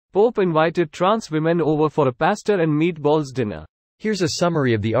Pope invited trans women over for a pasta and meatballs dinner. Here's a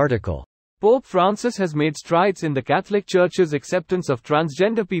summary of the article. Pope Francis has made strides in the Catholic Church's acceptance of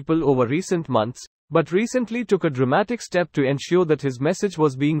transgender people over recent months, but recently took a dramatic step to ensure that his message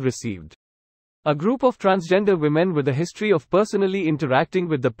was being received. A group of transgender women with a history of personally interacting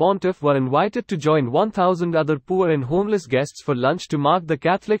with the pontiff were invited to join 1,000 other poor and homeless guests for lunch to mark the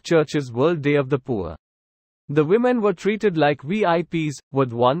Catholic Church's World Day of the Poor. The women were treated like VIPs,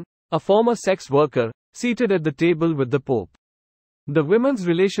 with one, a former sex worker, seated at the table with the Pope. The women's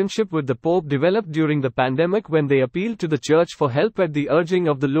relationship with the Pope developed during the pandemic when they appealed to the Church for help at the urging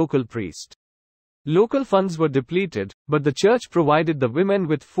of the local priest. Local funds were depleted, but the Church provided the women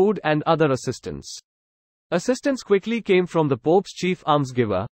with food and other assistance. Assistance quickly came from the Pope's chief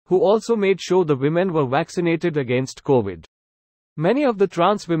almsgiver, who also made sure the women were vaccinated against COVID. Many of the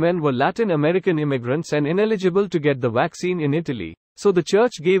trans women were Latin American immigrants and ineligible to get the vaccine in Italy, so the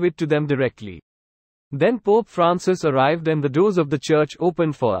Church gave it to them directly. Then Pope Francis arrived and the doors of the Church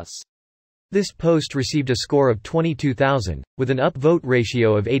opened for us. This post received a score of 22,000, with an upvote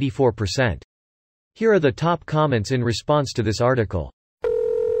ratio of 84%. Here are the top comments in response to this article.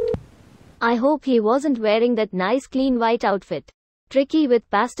 I hope he wasn't wearing that nice clean white outfit. Tricky with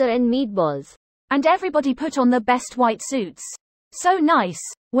pasta and meatballs. And everybody put on the best white suits. So nice.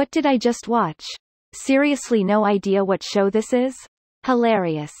 What did I just watch? Seriously, no idea what show this is?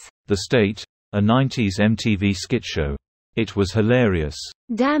 Hilarious. The State, a 90s MTV skit show. It was hilarious.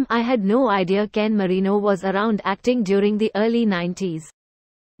 Damn, I had no idea Ken Marino was around acting during the early 90s.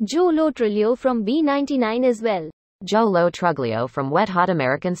 Joe Lo Truglio from B99 as well. Joe Lo Truglio from Wet Hot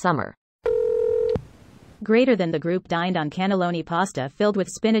American Summer. Greater than the group dined on cannelloni pasta filled with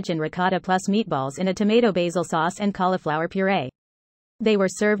spinach and ricotta plus meatballs in a tomato basil sauce and cauliflower puree. They were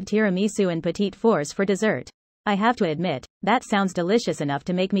served tiramisu and petite fours for dessert. I have to admit, that sounds delicious enough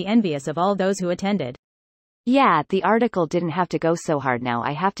to make me envious of all those who attended. Yeah, the article didn't have to go so hard. Now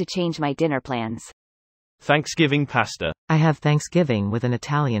I have to change my dinner plans. Thanksgiving pasta. I have Thanksgiving with an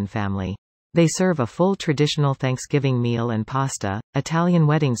Italian family. They serve a full traditional Thanksgiving meal and pasta, Italian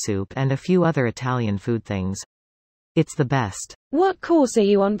wedding soup and a few other Italian food things. It's the best. What course are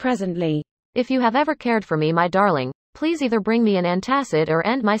you on presently? If you have ever cared for me, my darling, please either bring me an antacid or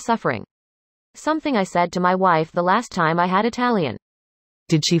end my suffering. Something I said to my wife the last time I had Italian.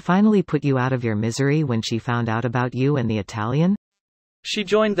 Did she finally put you out of your misery when she found out about you and the Italian? She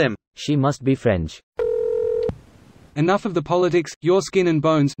joined them. She must be French. Enough of the politics, your skin and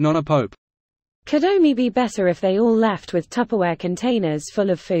bones, not a pope. Could only be better if they all left with Tupperware containers full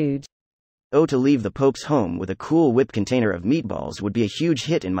of food. Oh, to leave the Pope's home with a cool whip container of meatballs would be a huge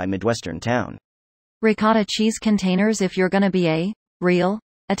hit in my Midwestern town. Ricotta cheese containers if you're gonna be a real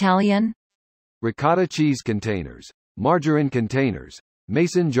Italian. Ricotta cheese containers, margarine containers,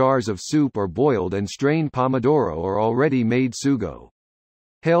 mason jars of soup or boiled and strained pomodoro or already made sugo.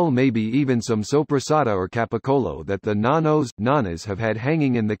 Hell, maybe even some sopressata or capicolo that the nanas have had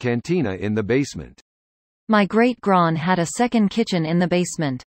hanging in the cantina in the basement. My great-gran had a second kitchen in the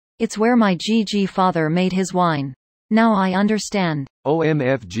basement. It's where my GG father made his wine. Now I understand.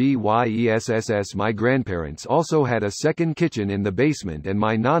 OMFGYESSS. My grandparents also had a second kitchen in the basement and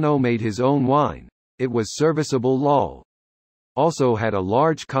my nano made his own wine. It was serviceable lol. Also had a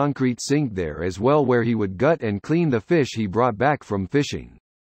large concrete sink there as well where he would gut and clean the fish he brought back from fishing.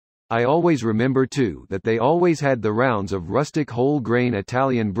 I always remember too that they always had the rounds of rustic whole grain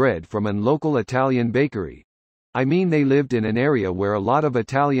Italian bread from an local Italian bakery. I mean, they lived in an area where a lot of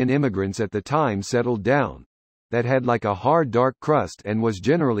Italian immigrants at the time settled down. That had like a hard dark crust and was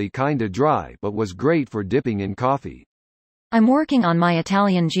generally kinda dry but was great for dipping in coffee. I'm working on my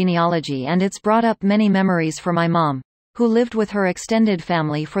Italian genealogy and it's brought up many memories for my mom, who lived with her extended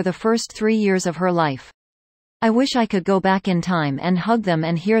family for the first 3 years of her life. I wish I could go back in time and hug them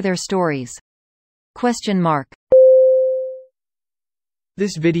and hear their stories. ?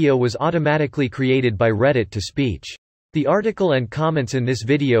 This video was automatically created by Reddit to speech. The article and comments in this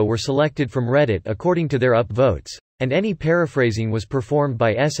video were selected from Reddit according to their upvotes, and any paraphrasing was performed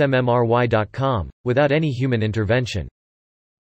by smmry.com, without any human intervention.